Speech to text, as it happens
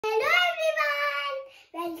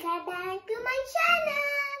Welcome back to my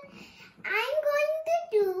channel. I'm going to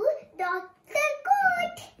do Dr.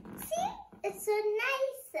 Coat. See, it's so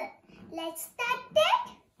nice. Let's start it.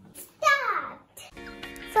 Start.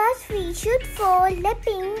 First, we should fold the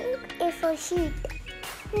pink A4 sheet.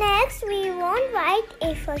 Next, we want white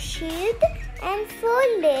A4 sheet and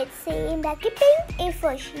fold it same like a pink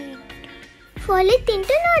A4 sheet. Fold it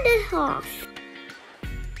into another half.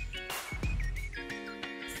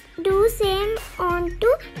 Do same onto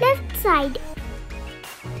left side.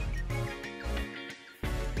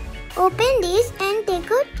 Open this and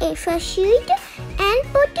take out A4 sheet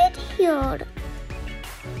and put it here.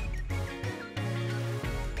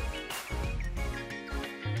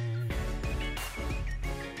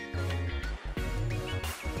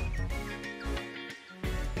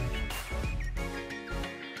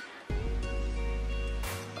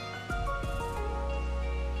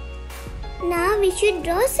 Now we should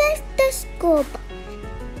draw stethoscope.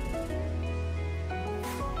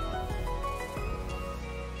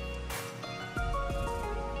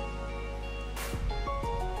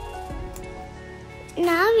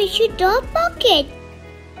 Now we should draw pocket.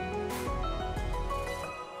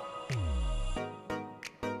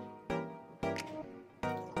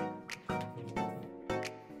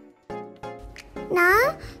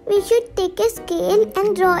 Now we should take a scale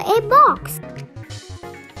and draw a box.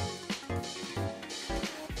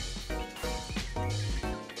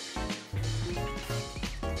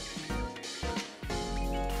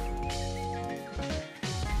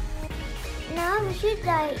 Now we should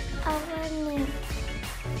write our name.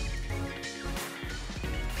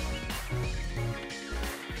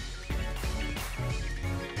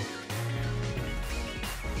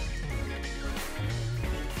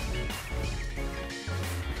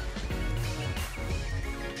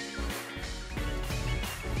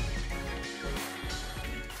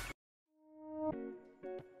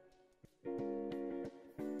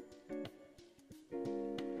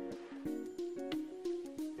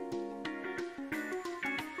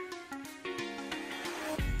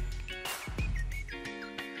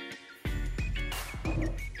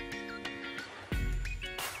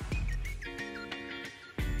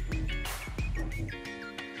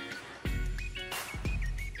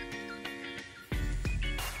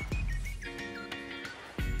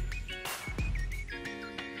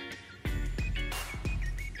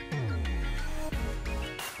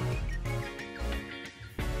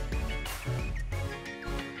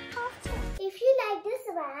 If you like this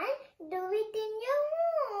one, do it in your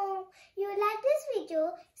home. You like this video,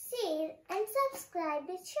 share and subscribe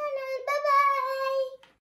the channel.